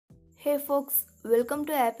Hey folks, welcome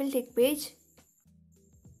to Apple Tech page.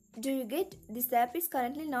 Do you get this app is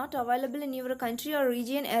currently not available in your country or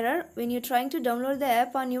region error when you're trying to download the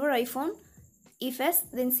app on your iPhone? If yes,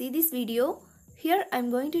 then see this video. Here I'm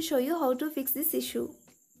going to show you how to fix this issue.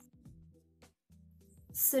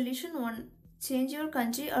 Solution 1. Change your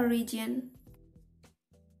country or region.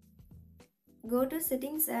 Go to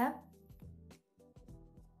Settings app.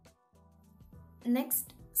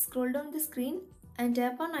 Next, scroll down the screen and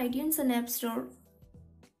tap on iTunes and App Store.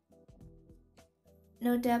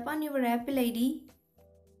 Now tap on your Apple ID.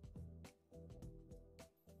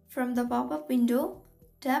 From the pop-up window,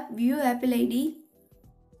 tap View Apple ID.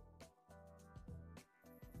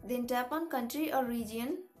 Then tap on Country or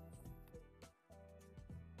Region.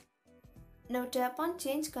 Now tap on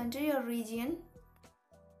Change Country or Region.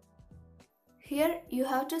 Here you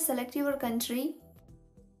have to select your country.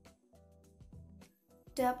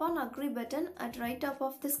 Tap on Agree button at right top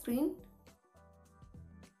of the screen.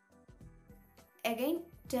 Again,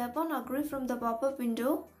 tap on Agree from the pop-up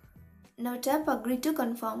window. Now tap Agree to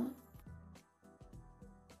confirm.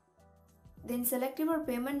 Then select your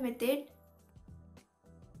payment method.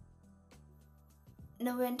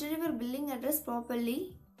 Now enter your billing address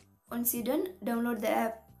properly. Once you're done, download the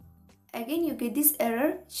app. Again you get this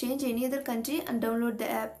error, change any other country and download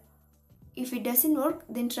the app. If it doesn't work,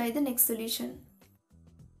 then try the next solution.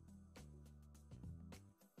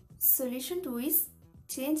 Solution 2 is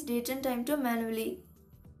change date and time to manually.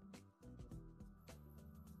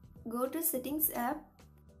 Go to Settings app.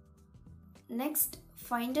 Next,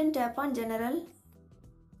 find and tap on General.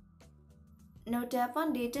 Now tap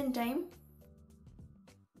on Date and Time.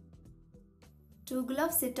 Toggle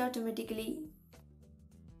off Set automatically.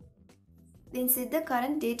 Then set the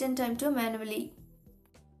current date and time to manually.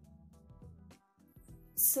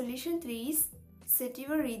 Solution 3 is set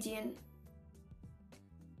your region.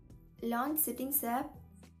 Launch Settings app.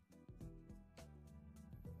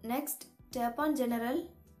 Next, tap on General.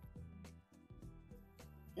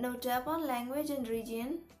 Now tap on Language and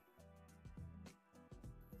Region.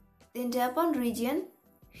 Then tap on Region.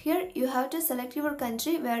 Here you have to select your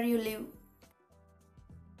country where you live.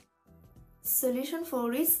 Solution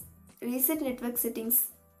 4 is reset network settings.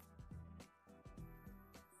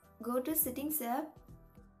 Go to Settings app.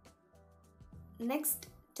 Next,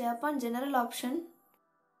 tap on General option.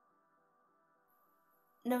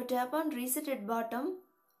 Now tap on Reset at bottom.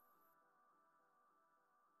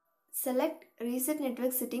 Select Reset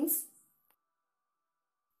Network Settings.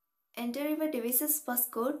 Enter your device's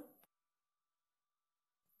passcode.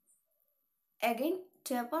 Again,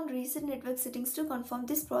 tap on Reset Network Settings to confirm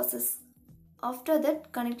this process. After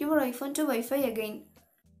that, connect your iPhone to Wi-Fi again.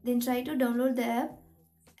 Then try to download the app.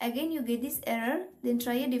 Again you get this error, then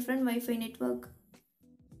try a different Wi-Fi network.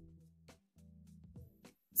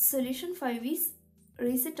 Solution 5 is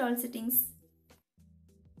reset all settings.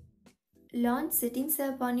 Launch Settings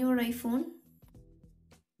app on your iPhone.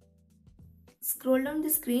 Scroll down the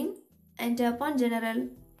screen and tap on General.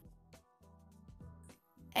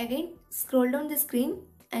 Again, scroll down the screen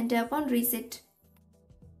and tap on Reset.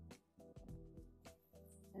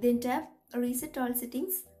 Then tap Reset all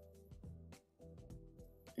settings.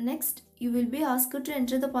 Next, you will be asked to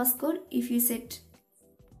enter the passcode if you set.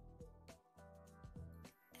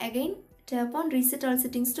 Again, tap on Reset all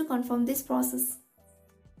settings to confirm this process.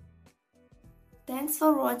 Thanks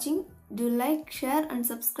for watching. Do like, share and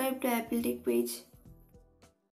subscribe to Apple Tech page.